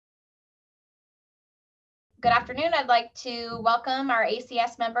Good afternoon. I'd like to welcome our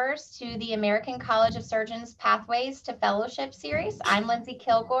ACS members to the American College of Surgeons Pathways to Fellowship Series. I'm Lindsay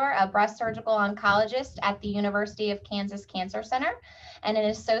Kilgore, a breast surgical oncologist at the University of Kansas Cancer Center and an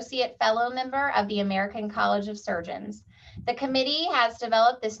associate fellow member of the American College of Surgeons. The committee has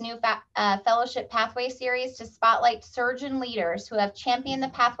developed this new fellowship pathway series to spotlight surgeon leaders who have championed the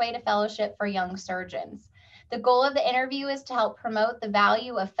pathway to fellowship for young surgeons. The goal of the interview is to help promote the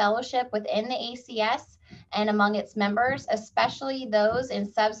value of fellowship within the ACS and among its members, especially those in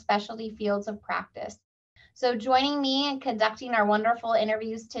subspecialty fields of practice. So joining me in conducting our wonderful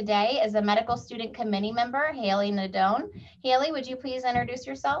interviews today is a medical student committee member, Haley Nadone. Haley, would you please introduce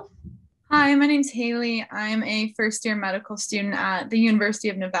yourself? Hi, my name's Haley. I'm a first-year medical student at the University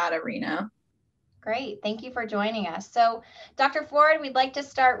of Nevada, Reno. Great, thank you for joining us. So Dr. Ford, we'd like to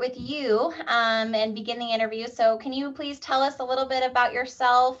start with you and begin the interview. So can you please tell us a little bit about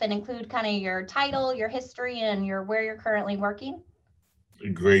yourself and include kind of your title, your history, and where you're currently working?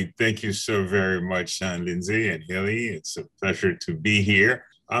 Great, thank you so very much, Lindsay and Haley. It's a pleasure to be here.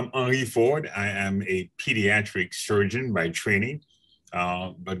 I'm Henri Ford. I am a pediatric surgeon by training,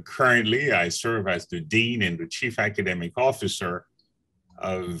 but currently I serve as the Dean and the Chief Academic Officer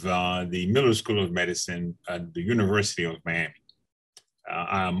of the Miller School of Medicine at the University of Miami.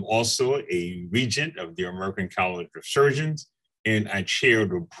 I'm also a regent of the American College of Surgeons, and I chair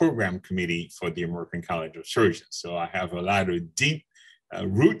the program committee for the American College of Surgeons. So I have a lot of deep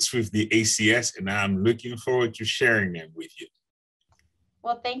roots with the ACS, and I'm looking forward to sharing them with you.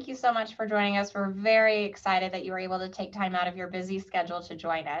 Well, thank you so much for joining us. We're very excited that you were able to take time out of your busy schedule to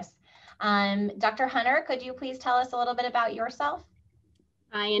join us. Dr. Hunter, could you please tell us a little bit about yourself?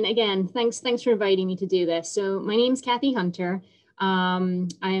 Hi, and again, thanks for inviting me to do this. So my name's Kathy Hunter.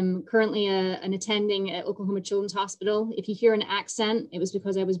 I'm currently an attending at Oklahoma Children's Hospital. If you hear an accent, it was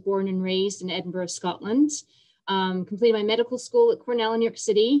because I was born and raised in Edinburgh, Scotland. Completed my medical school at Cornell in New York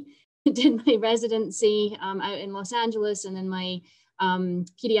City. Did my residency out in Los Angeles, and then my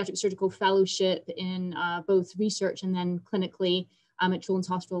pediatric surgical fellowship in both research and then clinically at Children's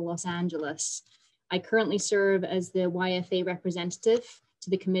Hospital Los Angeles. I currently serve as the YFA representative to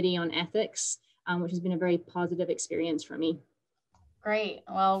the Committee on Ethics, which has been a very positive experience for me. Great.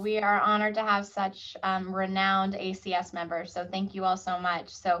 Well, we are honored to have such renowned ACS members. So thank you all so much.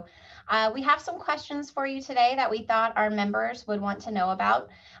 So we have some questions for you today that we thought our members would want to know about.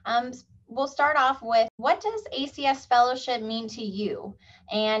 We'll start off with, what does ACS fellowship mean to you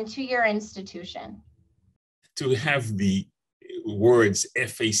and to your institution? To have the words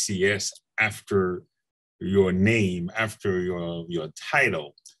FACS after your name, after your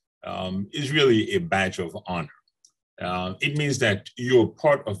title, is really a badge of honor. It means that you're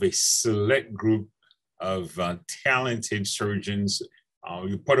part of a select group of talented surgeons.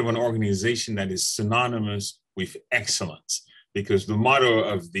 You're part of an organization that is synonymous with excellence, because the motto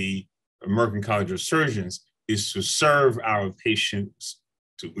of the American College of Surgeons is to serve our patients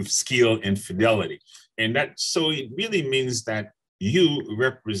with skill and fidelity. And so it really means that you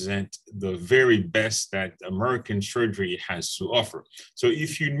represent the very best that American surgery has to offer. So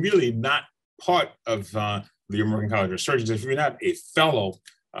if you're really not part of the American College of Surgeons, if you're not a fellow,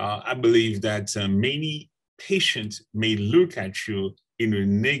 I believe that many patients may look at you in a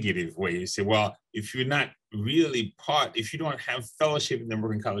negative way. You say, well, if you're not really if you don't have fellowship in the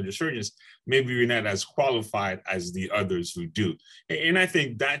American College of Surgeons, maybe you're not as qualified as the others who do. And I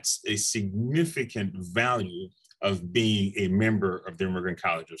think that's a significant value of being a member of the American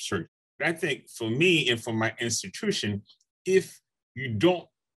College of Surgeons. I think for me and for my institution, if you don't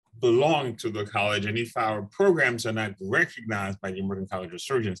belong to the college and if our programs are not recognized by the American College of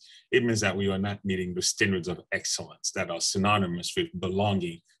Surgeons, it means that we are not meeting the standards of excellence that are synonymous with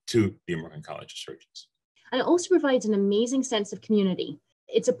belonging to the American College of Surgeons. And it also provides an amazing sense of community.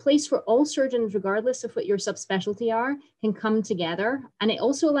 It's a place where all surgeons, regardless of what your subspecialty are, can come together. And it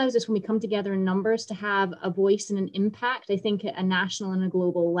also allows us, when we come together in numbers, to have a voice and an impact, I think, at a national and a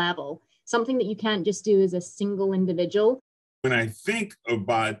global level, something that you can't just do as a single individual. When I think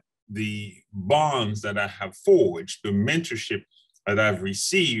about the bonds that I have forged, the mentorship that I've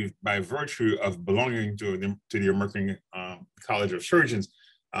received by virtue of belonging to the American College of Surgeons,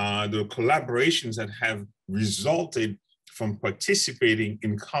 the collaborations that have resulted from participating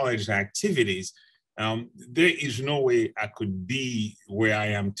in college activities, there is no way I could be where I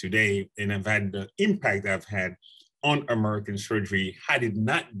am today and have had the impact I've had on American surgery had it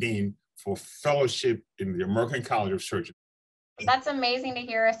not been for fellowship in the American College of Surgeons. That's amazing to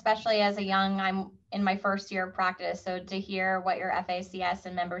hear, especially as I'm in my first year of practice. So to hear what your FACS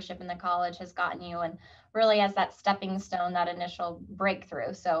and membership in the college has gotten you, and really as that stepping stone, that initial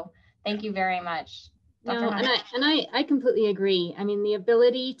breakthrough. So thank you very much. Dr. No, Hunter? and I completely agree. I mean, the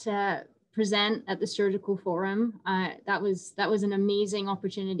ability to present at the surgical forum, that was an amazing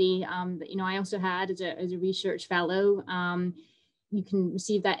opportunity that, you know, I also had as a research fellow. You can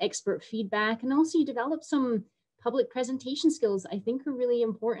receive that expert feedback, and also you develop some public presentation skills I think are really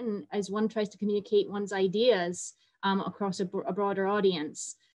important as one tries to communicate one's ideas across a broader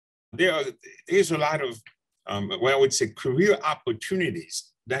audience. There's a lot of, well, I would say career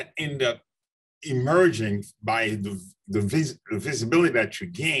opportunities that end up emerging by the visibility that you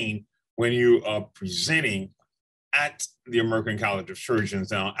gain when you are presenting at the American College of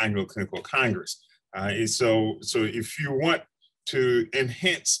Surgeons annual clinical congress. So if you want to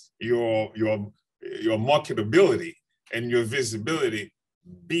enhance your marketability and your visibility,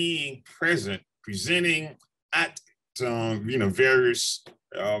 being present, presenting at various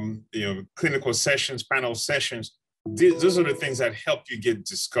clinical sessions, panel sessions, those are the things that help you get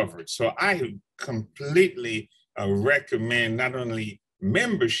discovered. So I completely recommend not only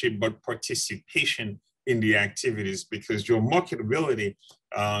membership, but participation in the activities, because your marketability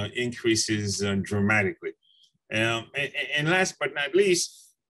increases dramatically. And last but not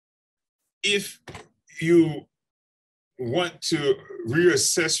least, if you want to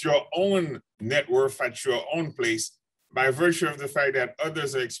reassess your own net worth at your own place, by virtue of the fact that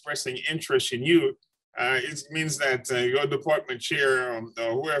others are expressing interest in you, it means that your department chair or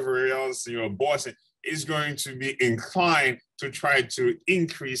whoever else, your boss, is going to be inclined to try to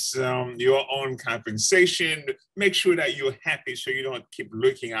increase your own compensation, make sure that you're happy so you don't keep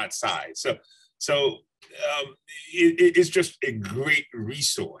looking outside. So it's just a great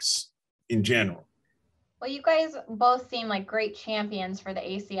resource in general. Well, you guys both seem like great champions for the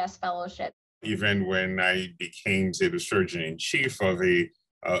ACS fellowship. Even when I became the surgeon-in-chief of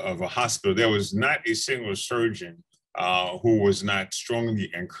a hospital, there was not a single surgeon who was not strongly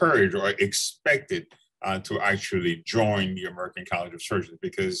encouraged or expected to actually join the American College of Surgeons,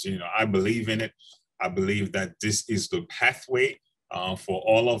 because I believe in it. I believe that this is the pathway for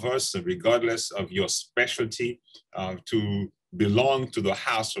all of us, regardless of your specialty, to belong to the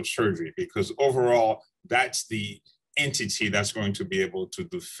house of surgery, because overall, that's the entity that's going to be able to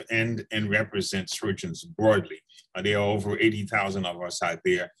defend and represent surgeons broadly. There are over 80,000 of us out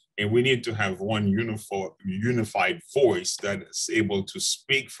there, and we need to have one unified voice that is able to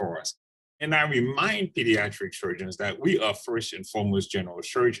speak for us. And I remind pediatric surgeons that we are first and foremost general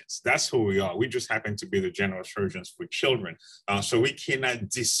surgeons. That's who we are. We just happen to be the general surgeons for children. So we cannot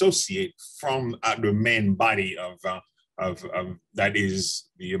dissociate from the main body of that is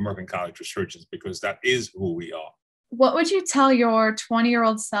the American College of Surgeons, because that is who we are. What would you tell your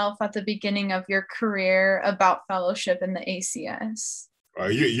 20-year-old self at the beginning of your career about fellowship in the ACS?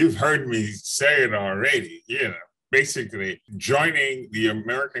 Well, you've heard me say it already. Basically, joining the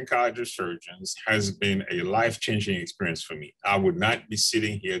American College of Surgeons has been a life-changing experience for me. I would not be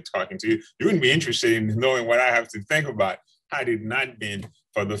sitting here talking to you. You wouldn't be interested in knowing what I have to think about had it not been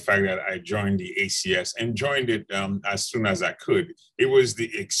for the fact that I joined the ACS and joined it as soon as I could. It was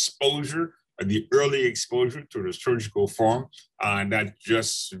the exposure, the early exposure to the surgical forum that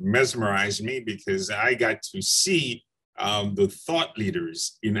just mesmerized me, because I got to see the thought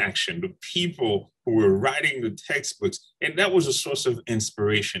leaders in action, the people who were writing the textbooks, and that was a source of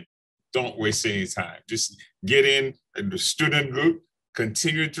inspiration. Don't waste any time. Just get in the student group,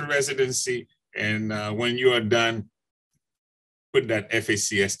 continue to residency, and when you are done, put that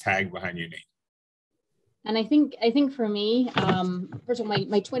FACS tag behind your name. And I think for me, first of all,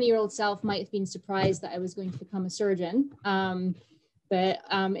 my 20-year-old self might have been surprised that I was going to become a surgeon. But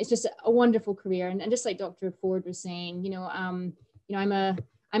it's just a wonderful career. And just like Dr. Ford was saying, I'm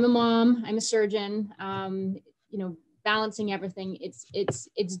a mom, I'm a surgeon, balancing everything.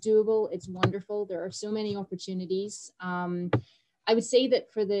 It's doable. It's wonderful. There are so many opportunities. I would say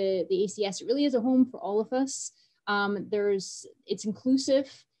that for the ACS, it really is a home for all of us. It's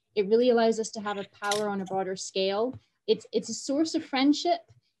inclusive. It really allows us to have a power on a broader scale. It's a source of friendship.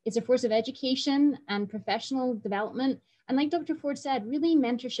 It's a source of education and professional development. And like Dr. Ford said, really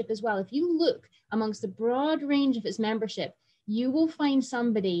mentorship as well. If you look amongst the broad range of its membership, you will find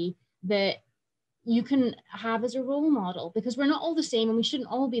somebody that you can have as a role model, because we're not all the same and we shouldn't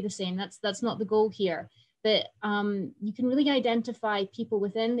all be the same. That's not the goal here. But you can really identify people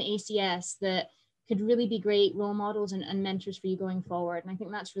within the ACS that could really be great role models and mentors for you going forward. And I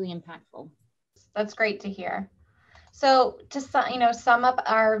think that's really impactful. That's great to hear. So to sum up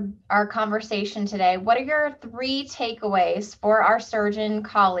our conversation today, what are your 3 takeaways for our surgeon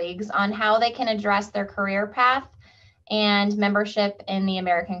colleagues on how they can address their career path and membership in the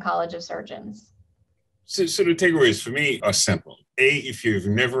American College of Surgeons? So the takeaways for me are simple. A, if you've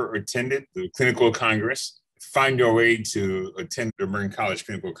never attended the Clinical Congress, find your way to attend the American College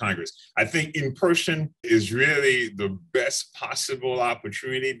Clinical Congress. I think in person is really the best possible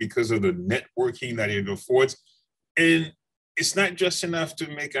opportunity because of the networking that it affords. And it's not just enough to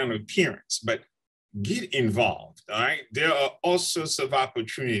make an appearance, but get involved, all right? There are all sorts of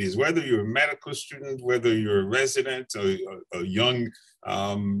opportunities, whether you're a medical student, whether you're a resident, or a young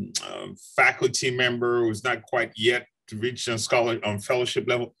faculty member who's not quite yet to reach a fellowship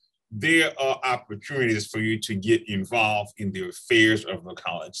level. There are opportunities for you to get involved in the affairs of the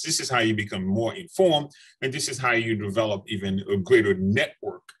college. This is how you become more informed, and this is how you develop even a greater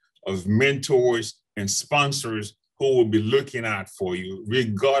network of mentors and sponsors who will be looking out for you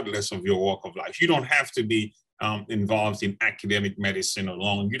regardless of your walk of life. You don't have to be involved in academic medicine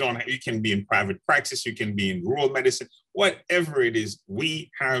alone. You can be in private practice, you can be in rural medicine, whatever it is,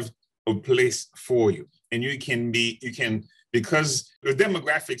 we have a place for you. And because the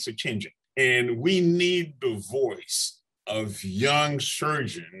demographics are changing, and we need the voice of young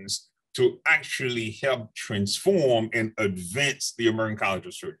surgeons to actually help transform and advance the American College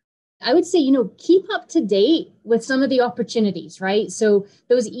of Surgeons. I would say, keep up to date with some of the opportunities, right? So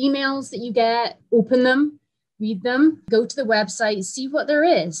those emails that you get, open them, read them, go to the website, see what there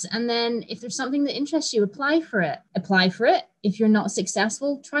is. And then if there's something that interests you, apply for it. If you're not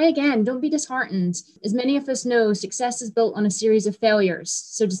successful, try again. Don't be disheartened. As many of us know, success is built on a series of failures.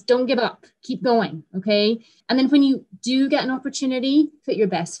 So just don't give up. Keep going, okay? And then when you do get an opportunity, put your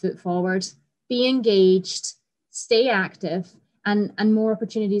best foot forward. Be engaged, stay active, and more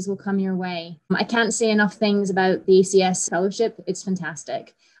opportunities will come your way. I can't say enough things about the ACS fellowship. It's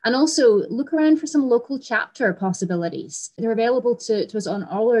fantastic. And also look around for some local chapter possibilities. They're available to us on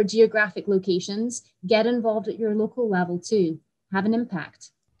all our geographic locations. Get involved at your local level too. Have an impact.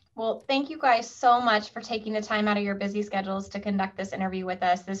 Well, thank you guys so much for taking the time out of your busy schedules to conduct this interview with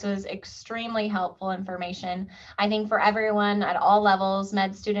us. This was extremely helpful information, I think, for everyone at all levels,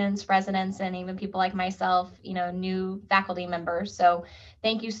 med students, residents, and even people like myself, new faculty members. So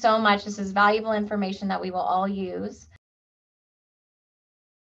thank you so much. This is valuable information that we will all use.